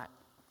or not?'"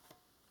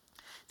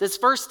 This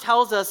verse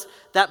tells us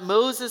that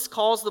Moses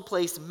calls the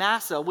place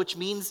Massah, which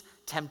means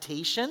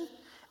temptation,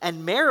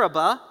 and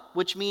Meribah,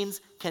 which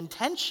means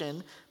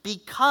contention,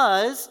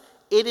 because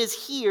it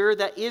is here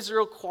that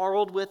Israel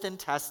quarreled with and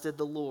tested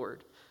the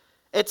Lord.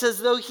 It's as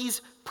though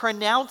he's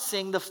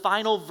pronouncing the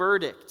final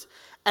verdict.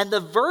 And the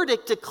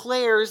verdict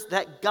declares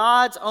that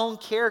God's own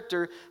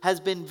character has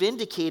been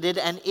vindicated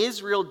and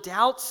Israel's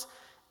doubts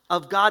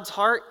of God's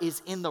heart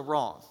is in the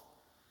wrong.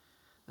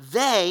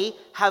 They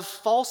have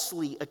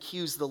falsely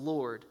accused the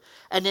Lord.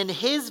 And in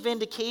his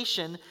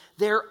vindication,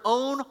 their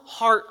own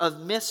heart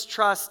of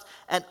mistrust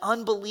and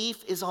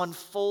unbelief is on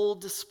full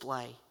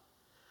display.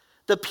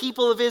 The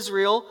people of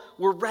Israel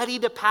were ready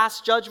to pass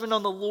judgment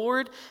on the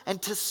Lord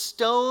and to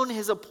stone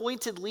his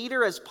appointed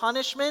leader as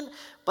punishment,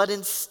 but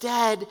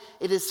instead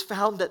it is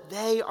found that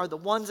they are the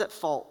ones at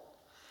fault.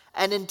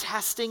 And in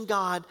testing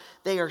God,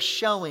 they are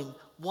showing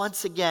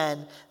once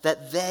again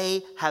that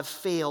they have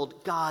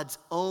failed God's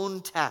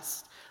own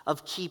test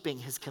of keeping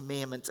his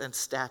commandments and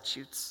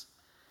statutes.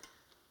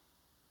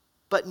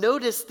 But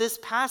notice this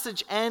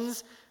passage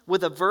ends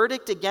with a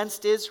verdict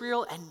against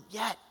Israel, and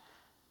yet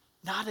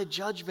not a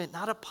judgment,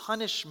 not a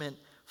punishment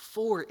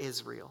for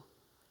Israel.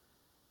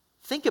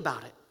 Think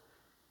about it.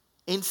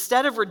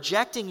 Instead of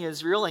rejecting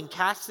Israel and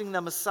casting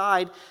them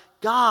aside,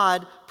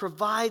 God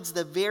provides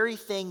the very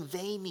thing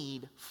they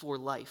need for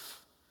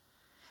life.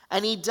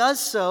 And he does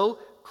so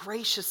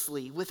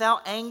graciously,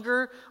 without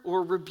anger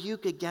or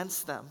rebuke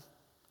against them.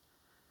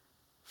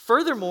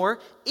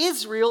 Furthermore,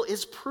 Israel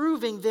is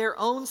proving their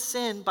own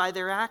sin by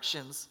their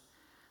actions,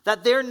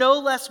 that they're no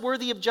less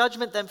worthy of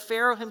judgment than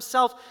Pharaoh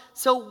himself.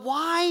 So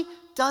why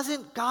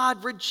doesn't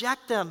God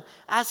reject them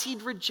as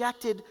he'd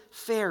rejected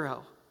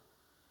Pharaoh?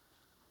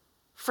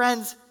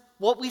 Friends,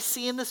 what we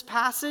see in this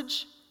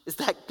passage is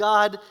that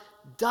God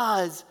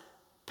does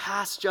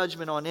pass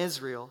judgment on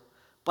Israel,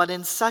 but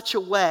in such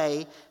a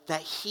way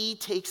that he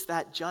takes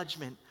that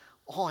judgment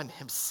on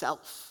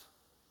himself.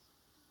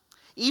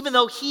 Even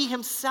though he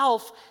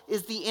himself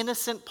is the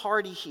innocent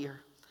party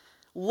here.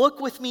 Look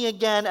with me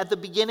again at the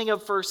beginning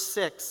of verse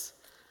 6,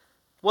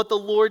 what the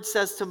Lord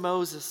says to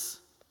Moses.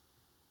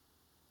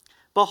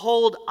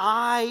 "Behold,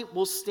 I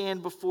will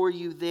stand before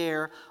you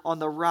there on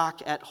the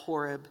rock at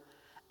Horeb,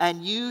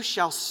 and you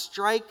shall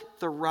strike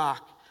the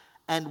rock,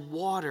 and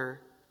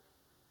water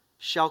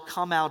shall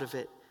come out of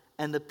it,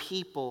 and the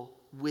people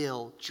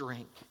will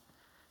drink."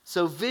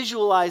 So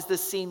visualize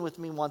this scene with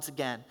me once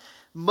again.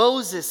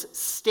 Moses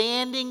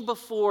standing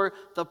before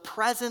the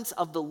presence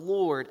of the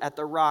Lord at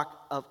the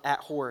rock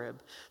at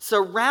Horeb,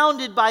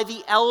 surrounded by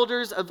the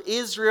elders of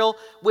Israel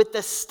with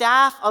the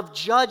staff of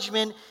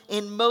judgment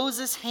in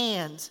Moses'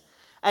 hands.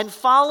 And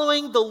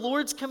following the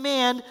Lord's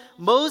command,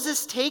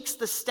 Moses takes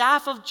the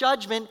staff of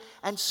judgment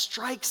and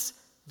strikes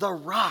the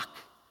rock,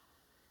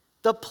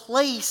 the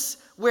place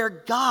where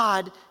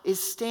God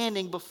is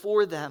standing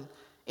before them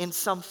in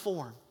some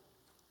form.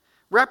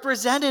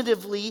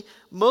 Representatively,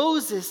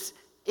 Moses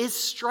is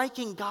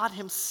striking God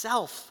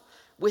himself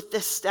with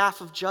this staff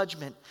of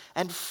judgment,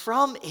 and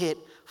from it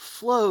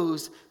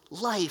flows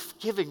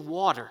life-giving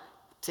water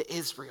to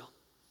Israel.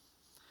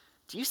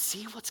 Do you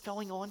see what's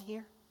going on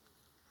here?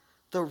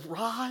 The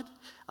rod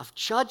of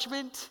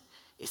judgment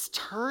is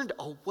turned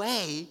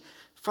away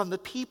from the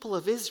people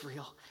of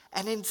Israel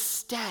and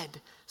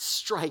instead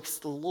strikes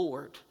the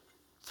Lord.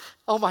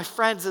 Oh, my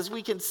friends, as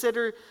we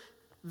consider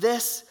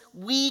this,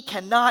 we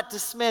cannot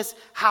dismiss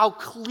how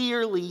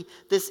clearly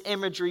this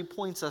imagery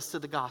points us to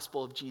the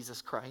gospel of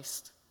Jesus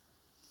Christ.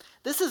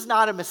 This is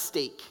not a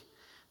mistake.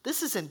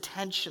 This is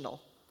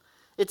intentional.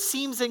 It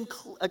seems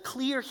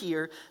clear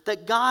here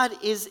that God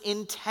is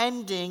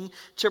intending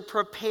to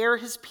prepare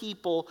his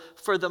people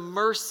for the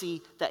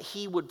mercy that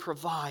he would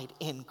provide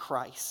in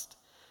Christ.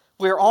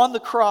 Where on the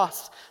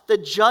cross, the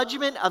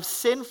judgment of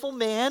sinful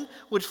man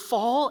would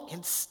fall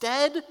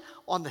instead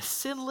on the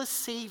sinless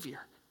Savior.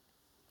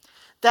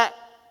 That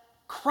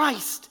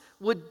Christ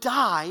would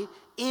die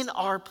in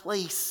our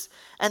place,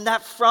 and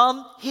that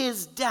from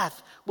his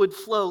death would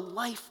flow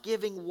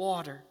life-giving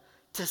water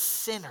to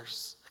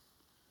sinners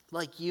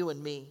like you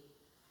and me.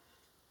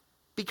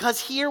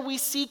 Because here we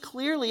see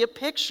clearly a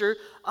picture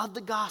of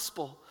the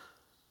gospel.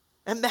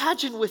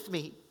 Imagine with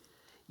me,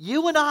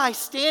 you and I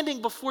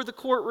standing before the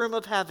courtroom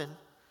of heaven,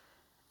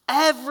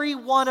 every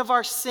one of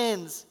our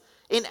sins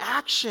in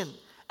action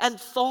and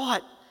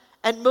thought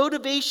and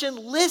motivation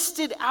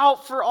listed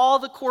out for all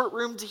the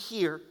courtroom to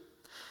hear.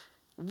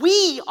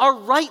 We are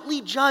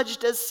rightly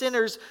judged as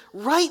sinners,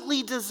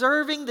 rightly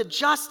deserving the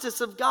justice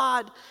of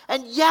God.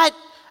 And yet,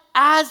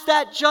 as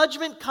that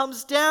judgment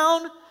comes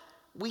down,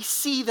 we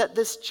see that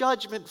this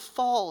judgment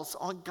falls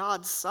on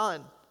God's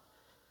Son.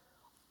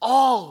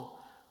 All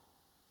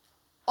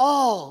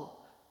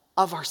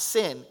of our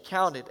sin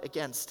counted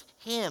against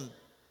him,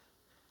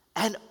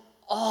 and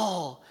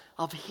all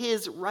of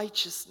his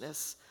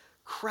righteousness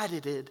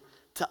credited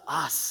to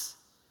us.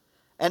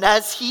 And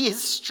as he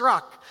is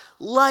struck,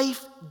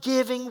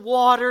 life-giving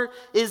water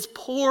is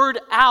poured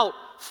out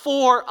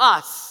for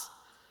us.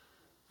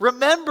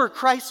 Remember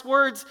Christ's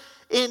words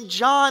in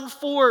John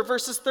 4,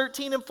 verses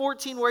 13 and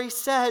 14, where he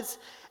says,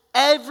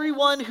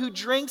 "Everyone who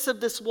drinks of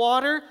this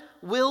water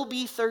will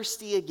be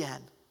thirsty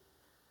again.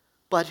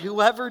 But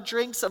whoever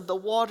drinks of the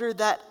water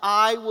that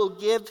I will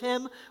give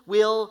him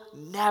will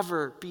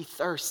never be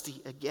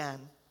thirsty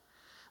again.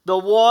 The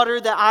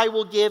water that I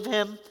will give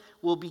him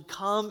will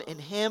become in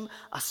him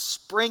a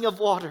spring of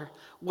water,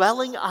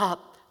 welling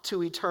up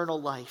to eternal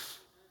life."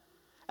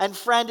 And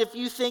friend, if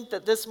you think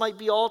that this might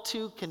be all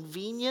too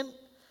convenient,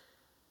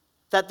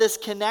 that this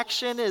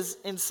connection is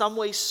in some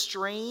way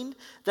strained,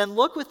 then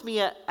look with me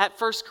at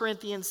 1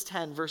 Corinthians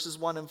 10, verses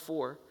 1 and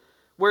 4,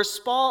 where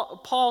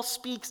Paul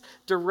speaks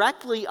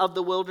directly of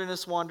the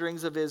wilderness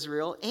wanderings of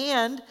Israel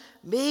and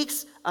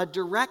makes a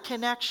direct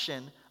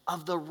connection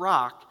of the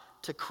rock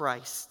to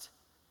Christ.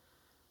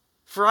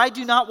 "For I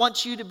do not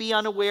want you to be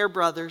unaware,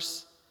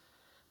 brothers,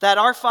 that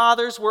our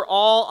fathers were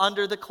all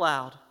under the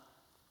cloud,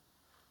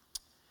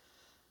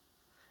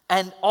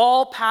 and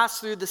all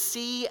passed through the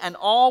sea, and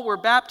all were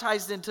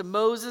baptized into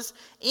Moses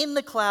in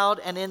the cloud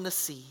and in the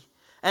sea.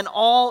 And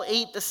all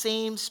ate the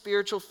same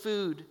spiritual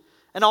food,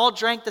 and all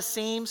drank the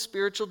same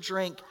spiritual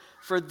drink,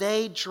 for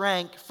they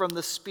drank from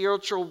the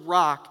spiritual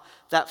rock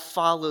that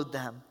followed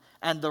them,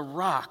 and the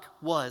rock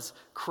was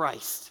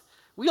Christ."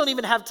 We don't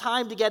even have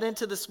time to get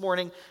into this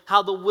morning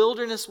how the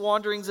wilderness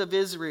wanderings of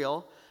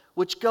Israel,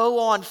 which go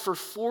on for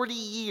 40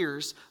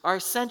 years, are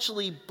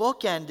essentially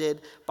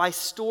bookended by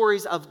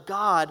stories of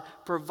God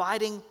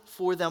providing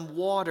for them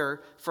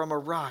water from a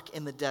rock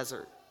in the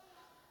desert.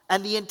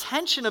 And the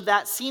intention of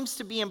that seems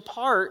to be in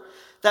part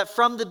that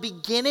from the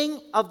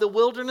beginning of the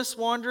wilderness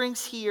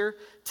wanderings here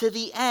to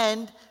the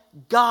end,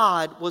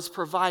 God was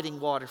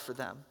providing water for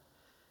them.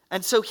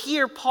 And so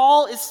here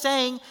Paul is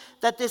saying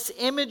that this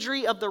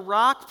imagery of the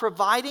rock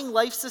providing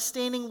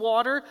life-sustaining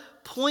water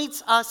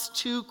points us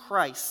to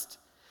Christ.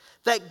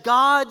 That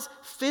God's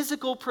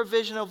physical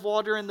provision of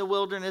water in the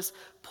wilderness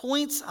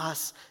points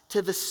us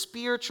to the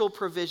spiritual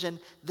provision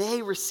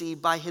they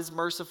received by his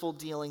merciful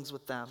dealings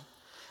with them.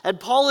 And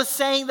Paul is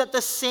saying that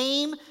the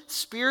same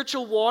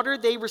spiritual water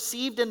they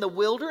received in the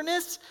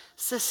wilderness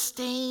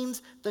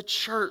sustains the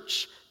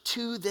church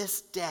to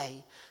this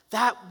day.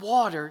 That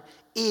water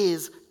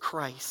is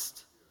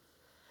Christ.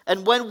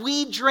 And when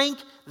we drink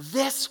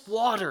this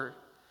water,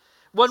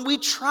 when we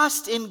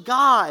trust in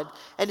God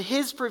and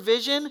his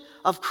provision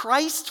of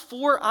Christ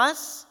for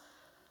us,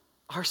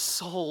 our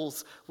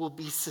souls will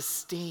be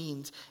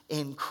sustained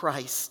in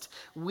Christ.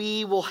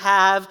 We will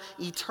have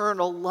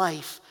eternal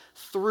life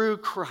through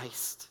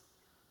Christ.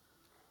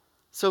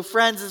 So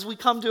friends, as we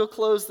come to a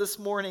close this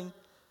morning,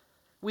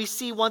 we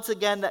see once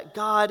again that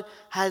God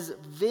has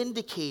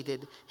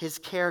vindicated his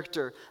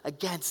character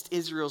against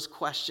Israel's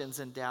questions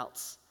and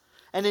doubts.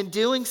 And in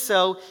doing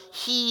so,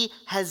 he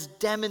has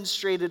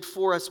demonstrated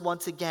for us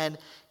once again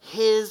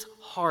his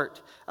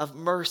heart of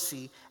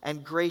mercy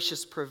and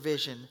gracious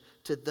provision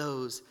to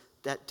those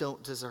that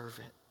don't deserve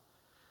it.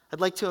 I'd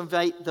like to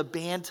invite the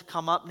band to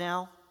come up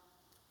now.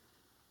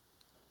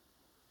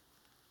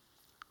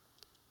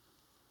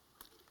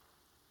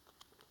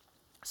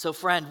 So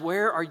friend,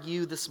 where are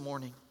you this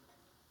morning?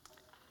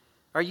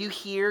 Are you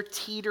here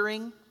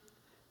teetering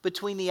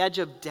between the edge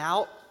of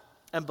doubt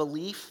and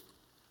belief?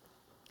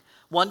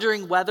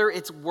 Wondering whether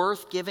it's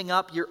worth giving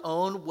up your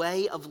own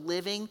way of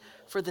living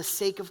for the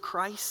sake of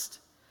Christ?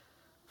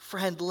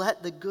 Friend,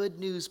 let the good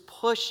news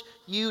push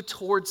you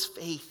towards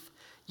faith.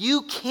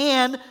 You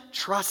can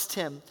trust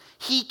him.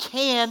 He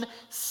can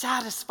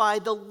satisfy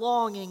the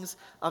longings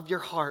of your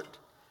heart.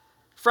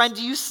 Friend,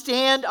 do you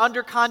stand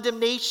under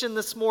condemnation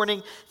this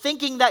morning,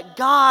 thinking that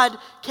God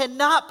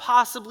cannot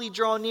possibly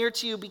draw near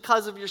to you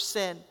because of your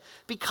sin,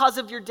 because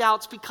of your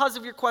doubts, because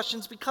of your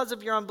questions, because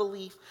of your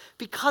unbelief,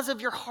 because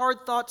of your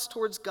hard thoughts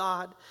towards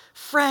God?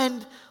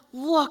 Friend,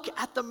 look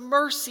at the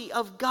mercy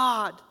of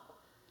God.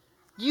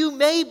 You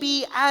may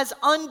be as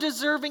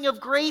undeserving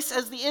of grace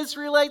as the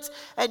Israelites,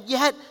 and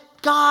yet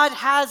God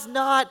has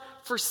not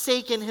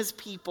forsaken his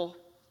people.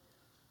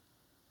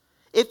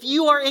 If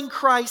you are in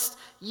Christ,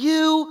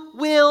 you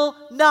will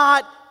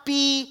not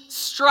be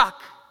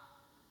struck.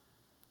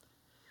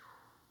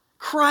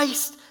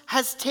 Christ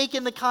has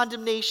taken the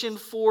condemnation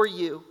for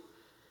you.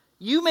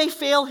 You may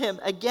fail him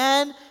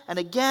again and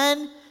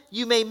again.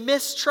 You may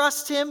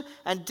mistrust him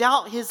and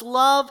doubt his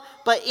love,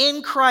 but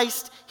in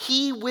Christ,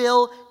 he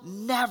will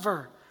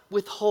never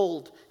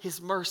withhold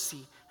his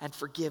mercy and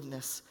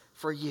forgiveness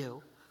for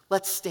you.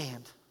 Let's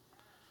stand.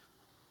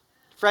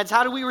 Friends,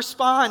 how do we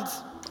respond?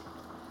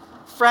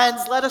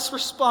 Friends, let us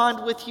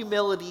respond with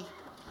humility,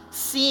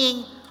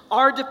 seeing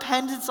our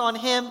dependence on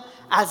him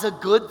as a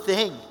good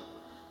thing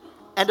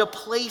and a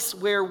place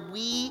where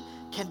we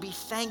can be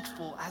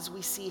thankful as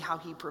we see how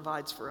he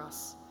provides for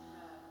us.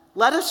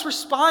 Let us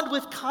respond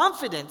with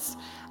confidence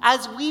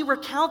as we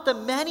recount the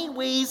many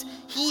ways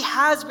he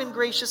has been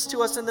gracious to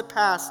us in the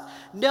past,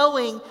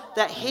 knowing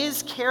that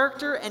his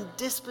character and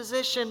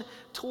disposition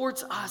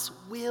towards us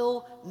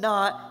will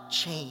not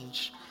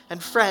change.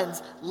 And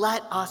friends,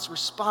 let us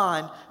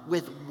respond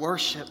with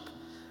worship,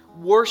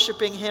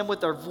 worshiping him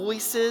with our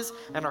voices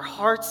and our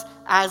hearts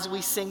as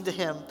we sing to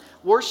him,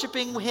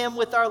 worshiping him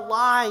with our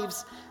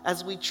lives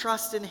as we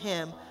trust in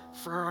him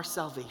for our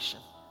salvation.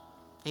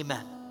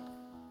 Amen.